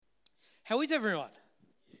How is everyone?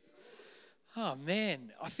 Oh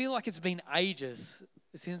man, I feel like it's been ages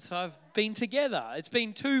since I've been together. It's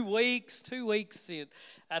been 2 weeks,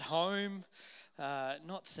 at home,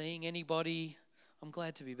 not seeing anybody. I'm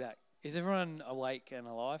glad to be back. Is everyone awake and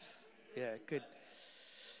alive? Yeah, good.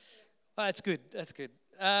 Oh, that's good.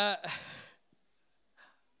 Yeah,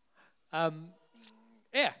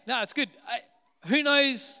 no, it's good. Who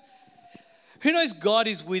knows God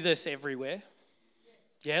is with us everywhere?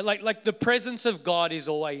 Yeah, like the presence of God is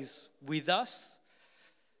always with us.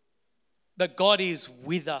 But God is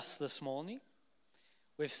with us this morning.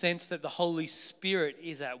 We've sensed that the Holy Spirit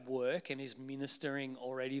is at work and is ministering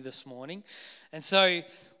already this morning. And so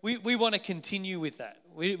we want to continue with that.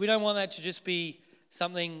 We don't want that to just be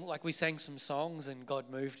something like we sang some songs and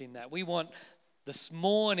God moved in that. We want this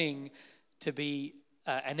morning to be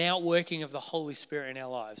an outworking of the Holy Spirit in our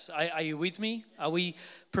lives. Are you with me? Are we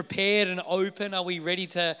prepared and open? Are we ready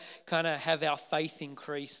to kind of have our faith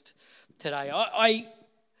increased today?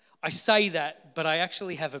 I say that, but I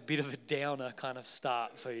actually have a bit of a downer kind of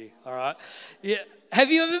start for you, all right? Yeah.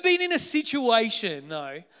 Have you ever been in a situation,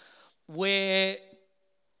 though, where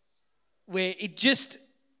it just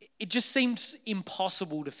seemed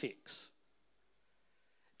impossible to fix?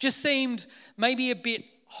 Just seemed maybe a bit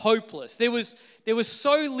hopeless. There was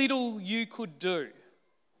so little you could do.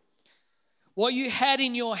 What you had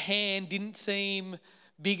in your hand didn't seem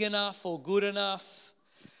big enough or good enough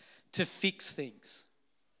to fix things.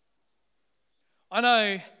 I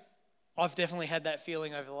know I've definitely had that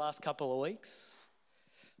feeling over the last couple of weeks.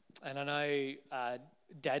 And I know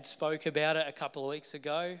Dad spoke about it a couple of weeks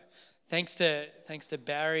ago. Thanks to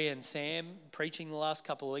Barry and Sam preaching the last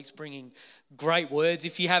couple of weeks, bringing great words.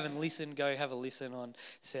 If you haven't listened, go have a listen on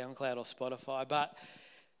SoundCloud or Spotify. But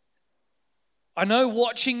I know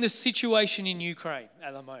watching the situation in Ukraine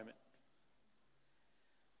at the moment,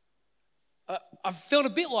 I've felt a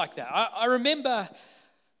bit like that. I remember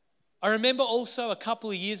also a couple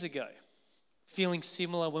of years ago feeling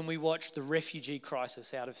similar when we watched the refugee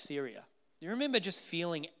crisis out of Syria. You remember just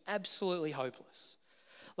feeling absolutely hopeless.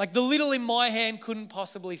 Like the little in my hand couldn't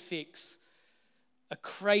possibly fix a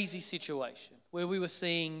crazy situation where we were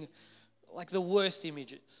seeing like the worst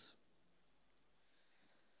images.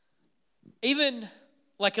 Even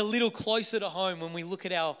like a little closer to home when we look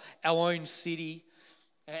at our own city.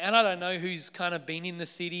 And I don't know who's kind of been in the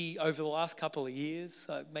city over the last couple of years.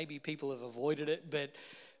 Maybe people have avoided it.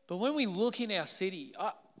 But when we look in our city,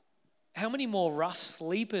 how many more rough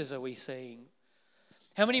sleepers are we seeing?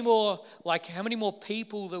 How many more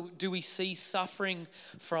people do we see suffering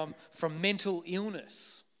from mental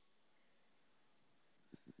illness?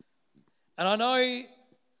 And I know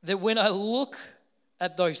that when I look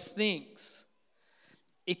at those things,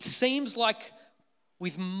 it seems like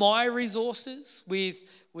with my resources, with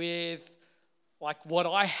like what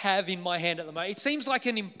I have in my hand at the moment, it seems like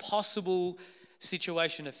an impossible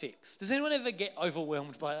situation to fix. Does anyone ever get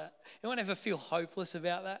overwhelmed by that? Anyone ever feel hopeless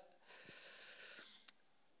about that?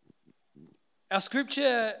 Our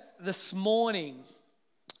scripture this morning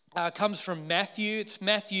comes from Matthew. It's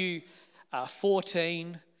Matthew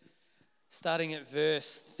 14, starting at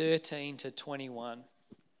verse 13 to 21.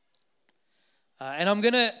 And I'm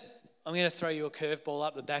gonna throw you a curveball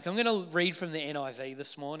up the back. I'm gonna read from the NIV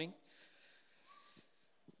this morning.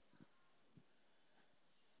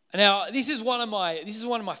 Now, this is one of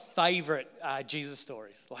my favorite Jesus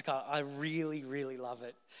stories. Like I really, really love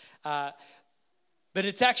it. But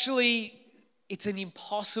it's an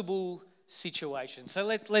impossible situation. So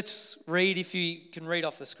let's read, if you can read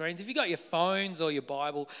off the screens. If you got your phones or your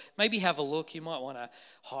Bible, maybe have a look. You might want to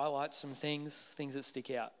highlight some things that stick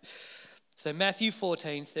out. So Matthew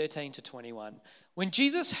 14, 13 to 21. When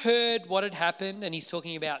Jesus heard what had happened, and he's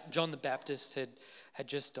talking about John the Baptist had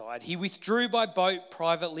just died, he withdrew by boat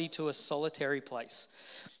privately to a solitary place.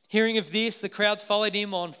 Hearing of this, the crowds followed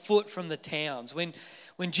him on foot from the towns. When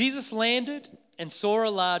Jesus landed and saw a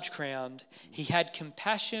large crowd, he had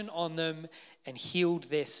compassion on them and healed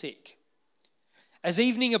their sick. As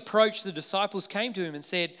evening approached, the disciples came to him and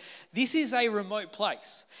said, "This is a remote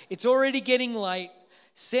place. It's already getting late.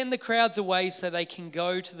 Send the crowds away so they can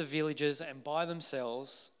go to the villages and buy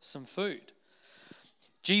themselves some food."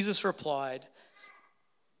 Jesus replied,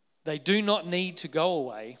 "They do not need to go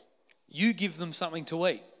away. You give them something to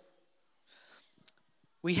eat."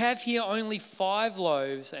 "We have here only 5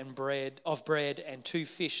 loaves of bread and 2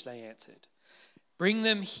 fish," they answered. "Bring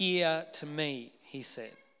them here to me," he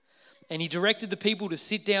said. And he directed the people to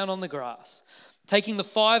sit down on the grass. Taking the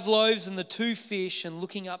 5 loaves and the 2 fish and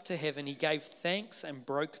looking up to heaven, he gave thanks and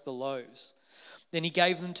broke the loaves. Then he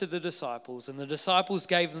gave them to the disciples, and the disciples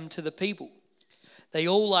gave them to the people. They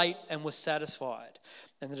all ate and were satisfied.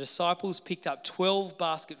 And the disciples picked up 12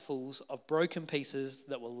 basketfuls of broken pieces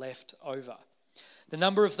that were left over. The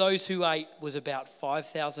number of those who ate was about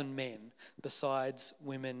 5,000 men, besides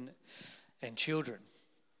women and children.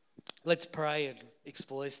 Let's pray and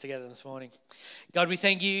explore this together this morning. God, we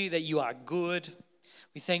thank you that you are good.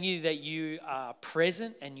 We thank you that you are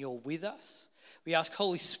present and you're with us. We ask,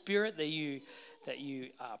 Holy Spirit, that you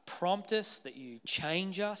prompt us, that you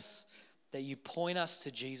change us, that you point us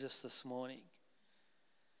to Jesus this morning.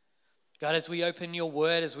 God, as we open your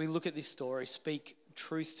word, as we look at this story, speak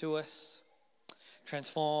truth to us,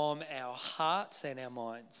 transform our hearts and our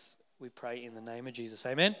minds. We pray in the name of Jesus.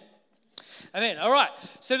 Amen. Amen. All right.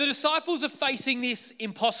 So the disciples are facing this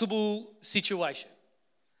impossible situation.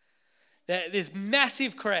 There's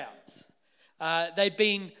massive crowds. They'd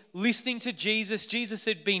been listening to Jesus. Jesus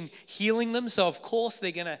had been healing them, so of course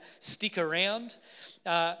they're going to stick around.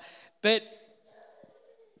 But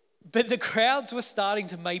the crowds were starting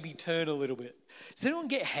to maybe turn a little bit. Does anyone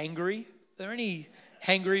get hangry? Are there any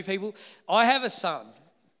hangry people? I have a son.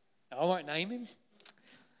 I won't name him.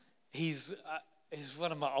 He's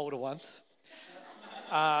one of my older ones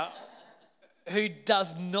who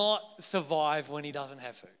does not survive when he doesn't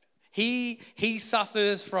have food. He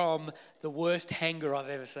suffers from the worst hanger I've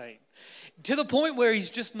ever seen. To the point where he's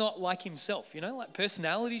just not like himself, like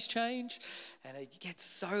personalities change and it gets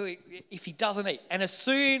so, if he doesn't eat. And as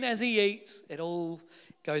soon as he eats, it all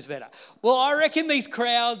goes better. Well, I reckon these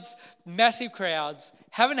crowds, massive crowds,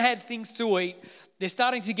 haven't had things to eat. They're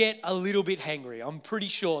starting to get a little bit hangry, I'm pretty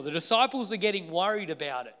sure. The disciples are getting worried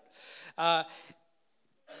about it.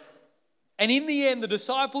 And in the end, the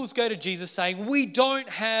disciples go to Jesus saying, we don't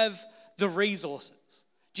have the resources.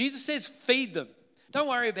 Jesus says, feed them. Don't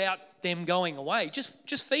worry about them going away.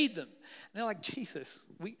 Just feed them. And they're like, Jesus,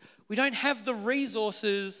 we don't have the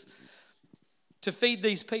resources to feed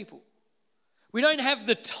these people. We don't have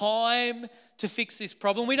the time to fix this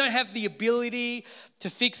problem. We don't have the ability to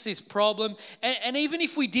fix this problem. And even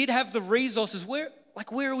if we did have the resources, where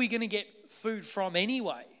are we going to get food from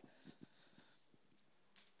anyway?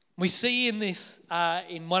 We see in this,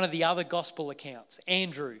 in one of the other gospel accounts,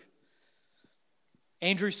 Andrew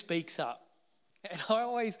speaks up. And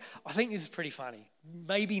I think this is pretty funny.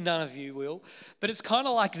 Maybe none of you will, but it's kind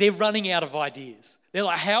of like they're running out of ideas. They're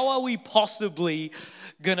like, how are we possibly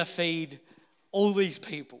going to feed all these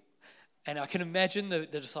people? And I can imagine the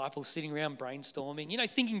disciples sitting around brainstorming,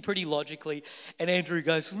 thinking pretty logically. And Andrew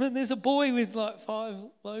goes, well, there's a boy with 5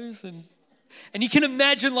 loaves. And you can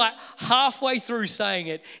imagine halfway through saying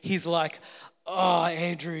it, he's like, oh,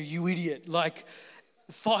 Andrew, you idiot.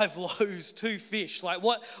 5 loaves, 2 fish.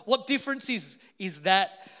 What difference is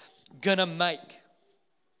that going to make?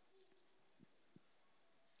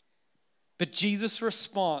 But Jesus'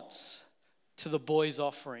 response to the boy's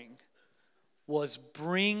offering was,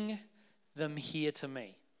 bring them here to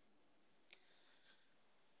me.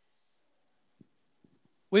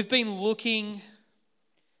 We've been looking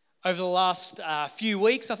over the last few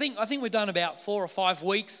weeks. I think we've done about 4 or 5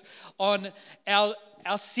 weeks on our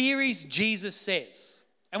series, Jesus Says.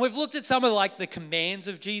 And we've looked at some of the commands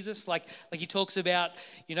of Jesus, like he talks about,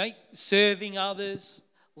 serving others,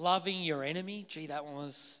 loving your enemy. Gee, that one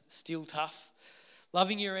was still tough.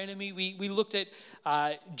 Loving your enemy. We looked at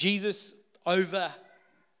Jesus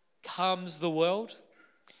overcomes the world.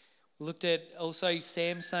 We looked at also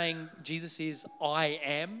Sam saying Jesus is I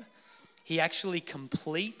am. He actually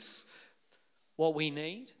completes what we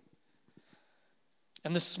need.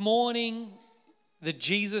 And this morning, the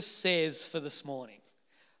Jesus Says for this morning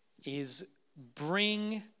is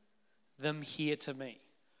bring them here to me.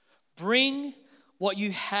 Bring what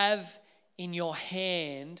you have in your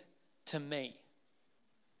hand to me.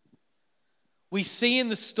 We see in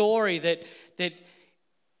the story that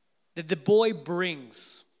the boy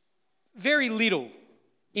brings very little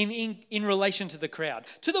in relation to the crowd.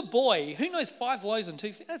 To the boy, who knows, 5 loaves and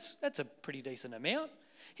 2 fish, that's a pretty decent amount.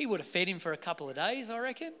 He would have fed him for a couple of days, I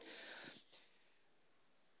reckon.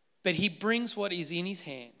 But he brings what is in his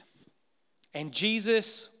hand. And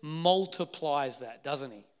Jesus multiplies that,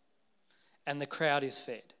 doesn't he? And the crowd is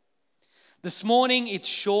fed. This morning, it's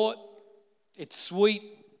short, it's sweet,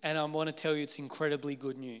 and I want to tell you it's incredibly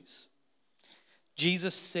good news.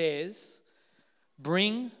 Jesus says,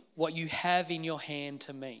 bring what you have in your hand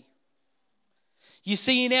to me. You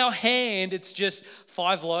see, in our hand, it's just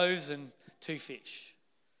 5 loaves and 2 fish.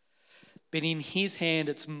 But in his hand,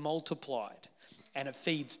 it's multiplied and it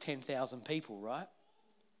feeds 10,000 people, right?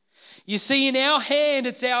 You see, in our hand,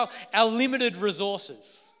 it's our limited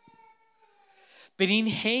resources. But in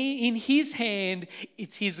his hand,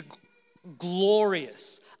 it's his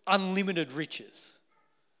glorious, unlimited riches.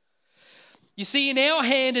 You see, in our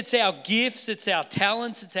hand, it's our gifts, it's our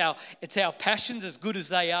talents, it's our passions, as good as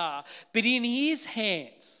they are. But in his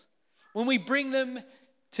hands, when we bring them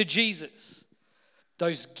to Jesus,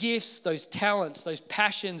 those gifts, those talents, those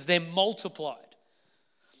passions, they're multiplied.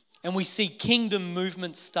 And we see kingdom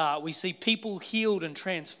movements start. We see people healed and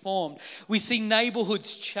transformed. We see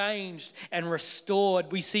neighborhoods changed and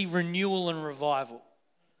restored. We see renewal and revival.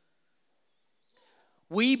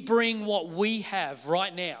 We bring what we have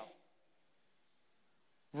right now,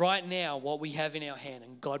 what we have in our hand,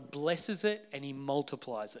 and God blesses it and he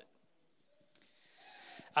multiplies it.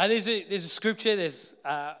 There's a scripture,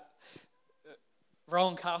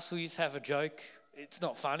 Rowan Castle used to have a joke. It's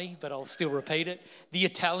not funny, but I'll still repeat it. The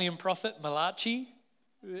Italian prophet Malachi,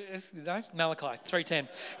 Malachi 3:10.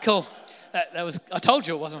 Cool. That was. I told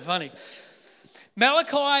you it wasn't funny.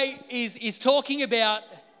 Malachi is talking about.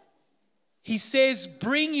 He says,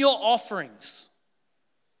 "Bring your offerings."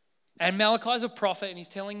 And Malachi's a prophet, and he's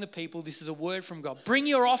telling the people this is a word from God. Bring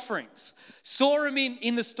your offerings, store them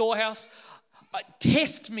in the storehouse.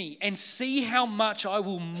 Test me and see how much I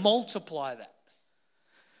will multiply that.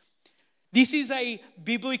 This is a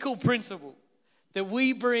biblical principle that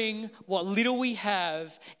we bring what little we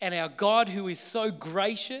have, and our God, who is so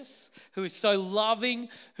gracious, who is so loving,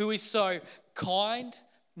 who is so kind,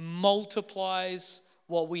 multiplies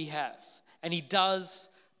what we have. And he does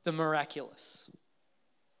the miraculous.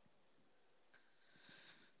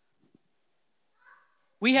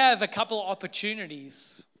 We have a couple of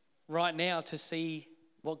opportunities right now to see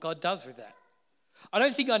what God does with that. I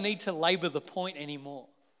don't think I need to labor the point anymore.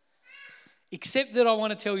 Except that I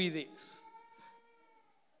want to tell you this.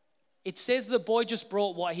 It says the boy just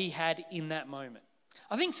brought what he had in that moment.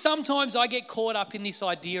 I think sometimes I get caught up in this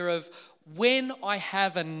idea of when I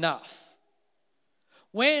have enough,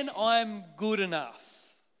 when I'm good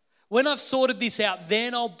enough, when I've sorted this out,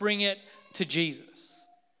 then I'll bring it to Jesus.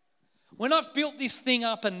 When I've built this thing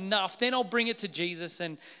up enough, then I'll bring it to Jesus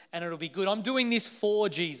and it'll be good. I'm doing this for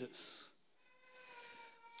Jesus.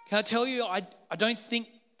 Can I tell you, I don't think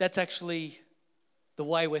that's actually the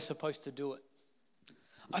way we're supposed to do it.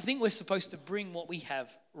 I think we're supposed to bring what we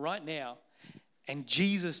have right now, and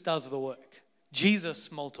Jesus does the work.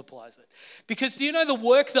 Jesus multiplies it. Because do you know the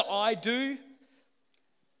work that I do,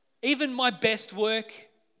 even my best work,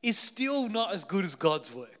 is still not as good as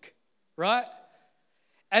God's work, right?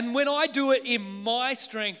 And when I do it in my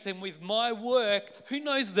strength and with my work, who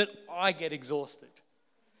knows that I get exhausted?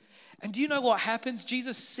 And do you know what happens?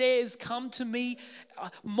 Jesus says, "Come to me.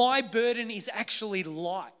 My burden is actually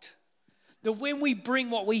light." That when we bring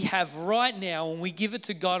what we have right now and we give it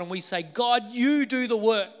to God and we say, "God, you do the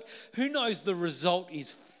work," who knows the result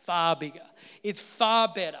is far bigger. It's far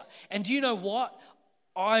better. And do you know what?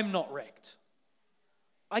 I'm not wrecked.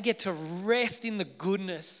 I get to rest in the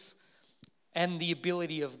goodness and the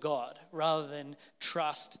ability of God rather than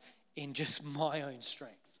trust in just my own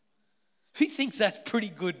strength. Who thinks that's pretty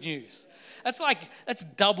good news? That's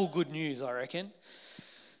double good news, I reckon.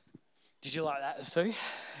 Did you like that too?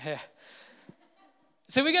 Yeah.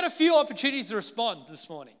 So we got a few opportunities to respond this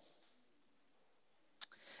morning.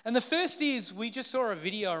 And the first is we just saw a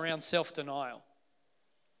video around self-denial.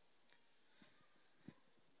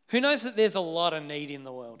 Who knows that there's a lot of need in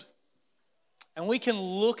the world? And we can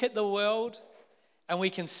look at the world and we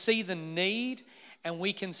can see the need and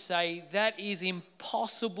we can say, that is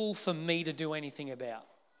impossible for me to do anything about.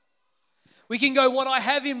 We can go, what I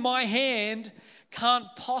have in my hand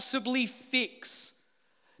can't possibly fix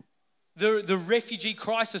the refugee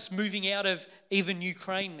crisis moving out of even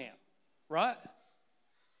Ukraine now, right?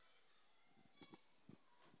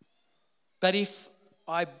 But if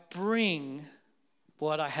I bring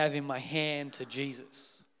what I have in my hand to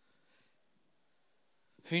Jesus,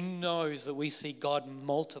 who knows that we see God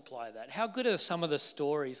multiply that? How good are some of the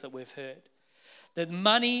stories that we've heard? That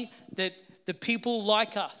money that the people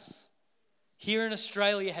like us here in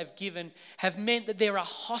Australia have given have meant that there are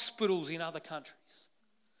hospitals in other countries.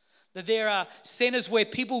 That there are centres where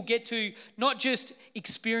people get to not just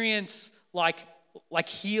experience like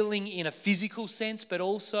healing in a physical sense, but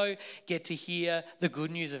also get to hear the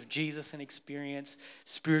good news of Jesus and experience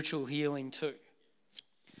spiritual healing too.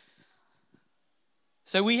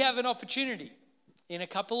 So we have an opportunity in a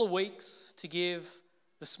couple of weeks to give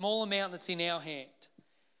the small amount that's in our hand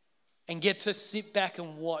and get to sit back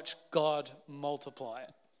and watch God multiply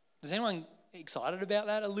it. Is anyone excited about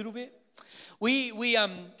that a little bit? We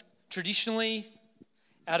traditionally,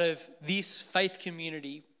 out of this faith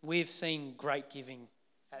community, we've seen great giving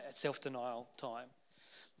at self-denial time.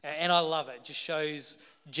 And I love it. It just shows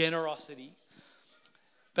generosity.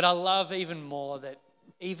 But I love even more that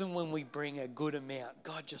even when we bring a good amount,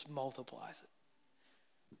 God just multiplies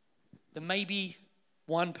it. The maybe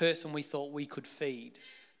one person we thought we could feed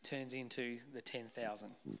turns into the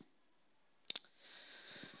 10,000.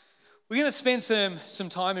 We're going to spend some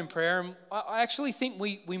time in prayer, and I actually think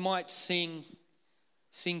we might sing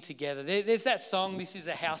together. There's that song, "This is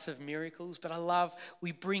a House of Miracles," but I love,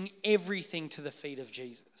 we bring everything to the feet of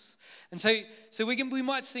Jesus. And so we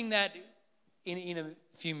might sing that in a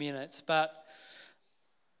few minutes, but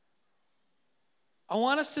I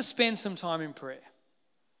want us to spend some time in prayer.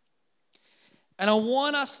 And I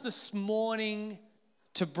want us this morning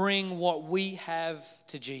to bring what we have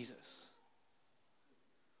to Jesus.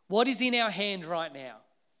 What is in our hand right now?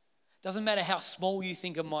 Doesn't matter how small you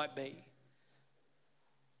think it might be.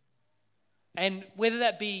 And whether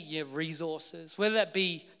that be your resources, whether that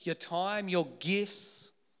be your time, your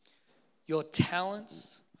gifts, your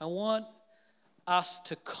talents, I want us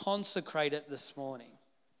to consecrate it this morning.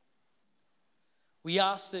 We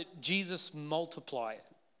ask that Jesus multiply it.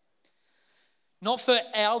 Not for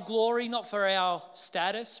our glory, not for our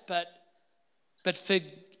status, but for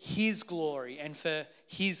His glory and for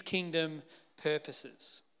His kingdom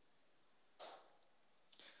purposes.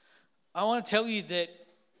 I want to tell you that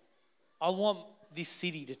I want this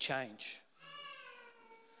city to change.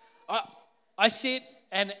 I sit,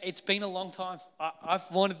 and it's been a long time. I've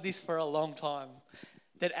wanted this for a long time.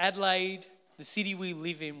 That Adelaide, the city we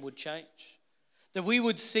live in, would change. That we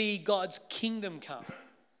would see God's kingdom come.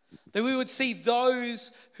 That we would see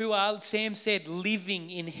those who are, Sam said, living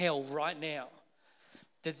in hell right now.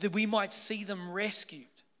 That we might see them rescued.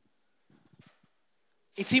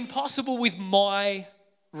 It's impossible with my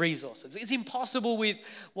resources. It's impossible with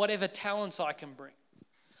whatever talents I can bring.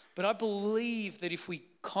 But I believe that if we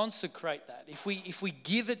consecrate that, if we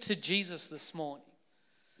give it to Jesus this morning,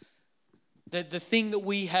 that the thing that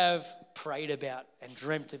we have prayed about and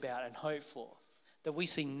dreamt about and hoped for, that we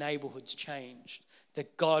see neighborhoods changed,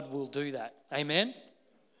 that God will do that. Amen?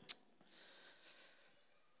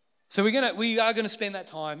 So we are going to spend that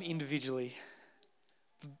time individually.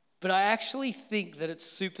 But I actually think that it's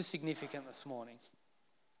super significant this morning.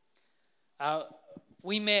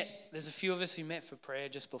 We met, there's a few of us who met for prayer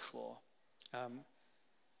just before.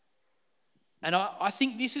 And I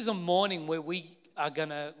think this is a morning where we are going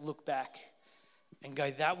to look back and go,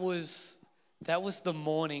 that was the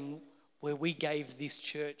morning where we gave this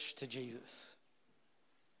church to Jesus.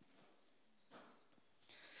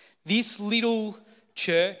 This little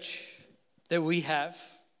church that we have,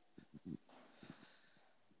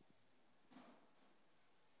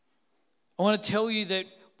 I want to tell you that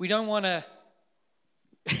we don't want to,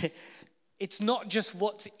 it's not just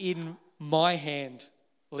what's in my hand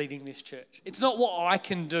leading this church. It's not what I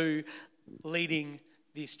can do leading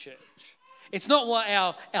this church. It's not what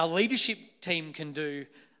our leadership team can do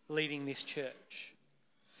leading this church.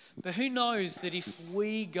 But who knows that if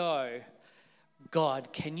we go,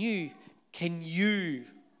 God, can you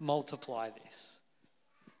multiply this?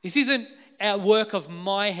 This isn't our work of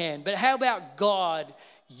my hand, but how about God,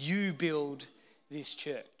 you build this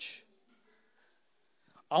church?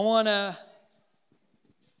 I want to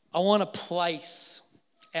place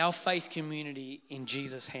our faith community in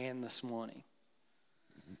Jesus' hand this morning.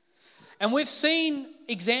 And we've seen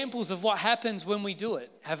examples of what happens when we do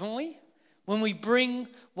it, haven't we? When we bring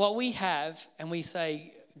what we have and we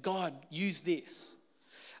say, God, use this.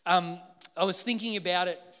 I was thinking about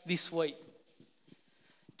it this week.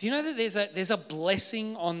 Do you know that there's a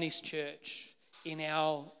blessing on this church in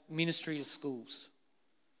our ministry to schools?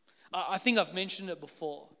 I think I've mentioned it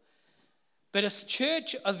before. But a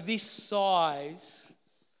church of this size,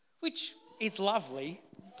 which is lovely,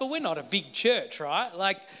 but we're not a big church, right?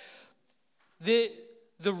 Like the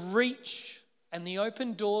reach and the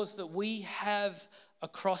open doors that we have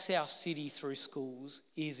across our city through schools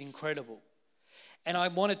is incredible. And I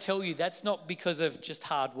want to tell you, that's not because of just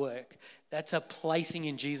hard work. That's a placing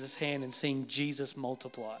in Jesus' hand and seeing Jesus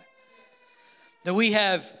multiply. That we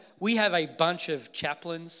have a bunch of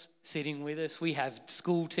chaplains sitting with us. We have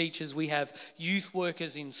school teachers. We have youth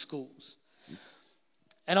workers in schools.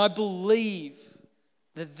 And I believe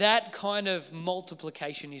that kind of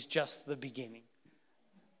multiplication is just the beginning.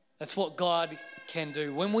 That's what God can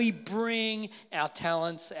do when we bring our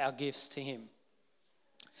talents, our gifts to Him.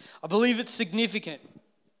 I believe it's significant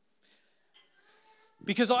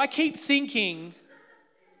because I keep thinking,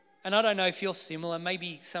 and I don't know if you're similar,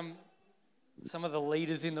 maybe some of the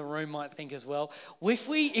leaders in the room might think as well,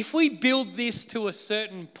 if we build this to a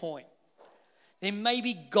certain point, then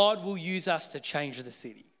maybe God will use us to change the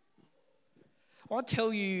city. I want to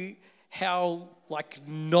tell you how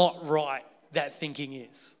not right that thinking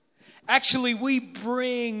is. Actually, we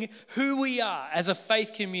bring who we are as a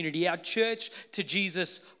faith community, our church, to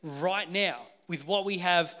Jesus right now with what we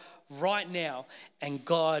have right now, and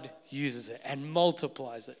God uses it and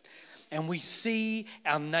multiplies it. And we see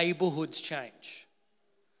our neighborhoods change,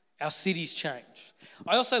 our cities change.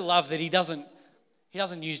 I also love that he doesn't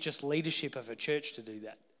use just leadership of a church to do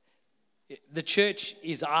that. The church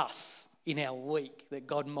is us in our week, that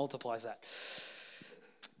God multiplies that.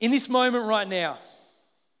 In this moment right now,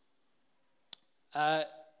 I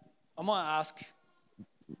might ask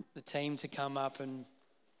the team to come up, and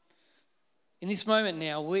in this moment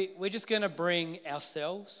now, we're just going to bring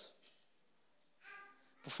ourselves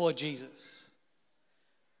before Jesus.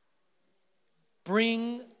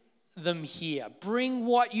 Bring them here. Bring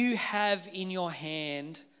what you have in your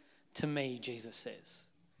hand to me, Jesus says.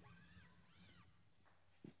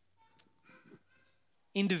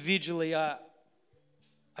 Individually, I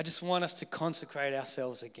just want us to consecrate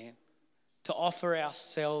ourselves again, to offer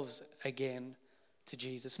ourselves again to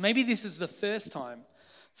Jesus. Maybe this is the first time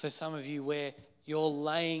for some of you where you're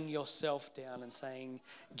laying yourself down and saying,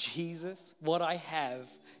 Jesus, what I have,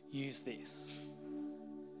 use this.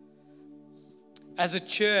 As a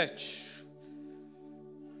church,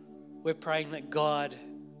 we're praying that God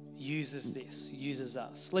uses this, uses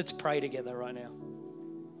us. Let's pray together right now.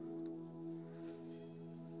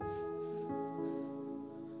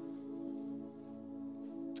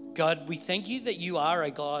 God, we thank you that you are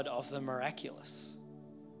a God of the miraculous.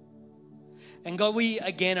 And God, we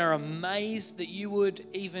again are amazed that you would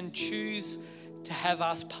even choose to have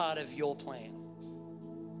us part of your plan.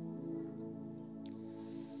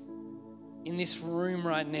 In this room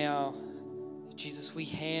right now, Jesus, we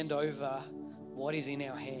hand over what is in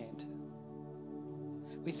our hand.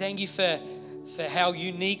 We thank you for how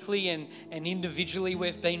uniquely and individually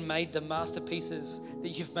we've been made the masterpieces that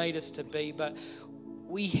you've made us to be. But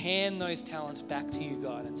we hand those talents back to you,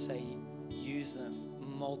 God, and say, use them,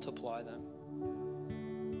 multiply them.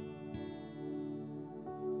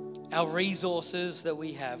 Our resources that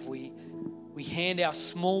we have, we hand our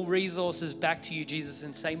small resources back to you, Jesus,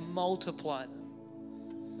 and say, multiply them.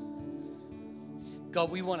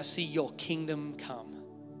 God, we want to see your kingdom come.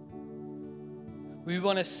 We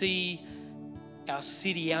want to see our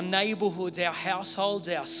city, our neighborhoods, our households,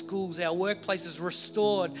 our schools, our workplaces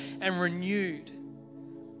restored and renewed.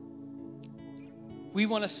 We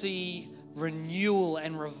want to see renewal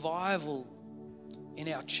and revival in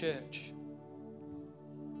our church.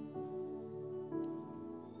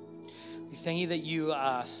 We thank you that you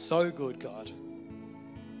are so good, God.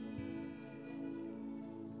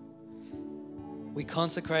 We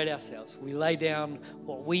consecrate ourselves. We lay down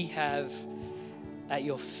what we have at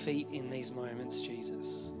your feet in these moments,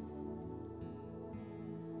 Jesus.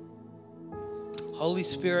 Holy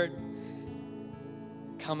Spirit,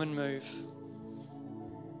 come and move.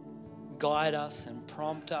 Guide us and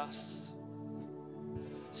prompt us.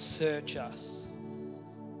 Search us.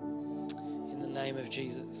 In the name of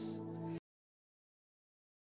Jesus.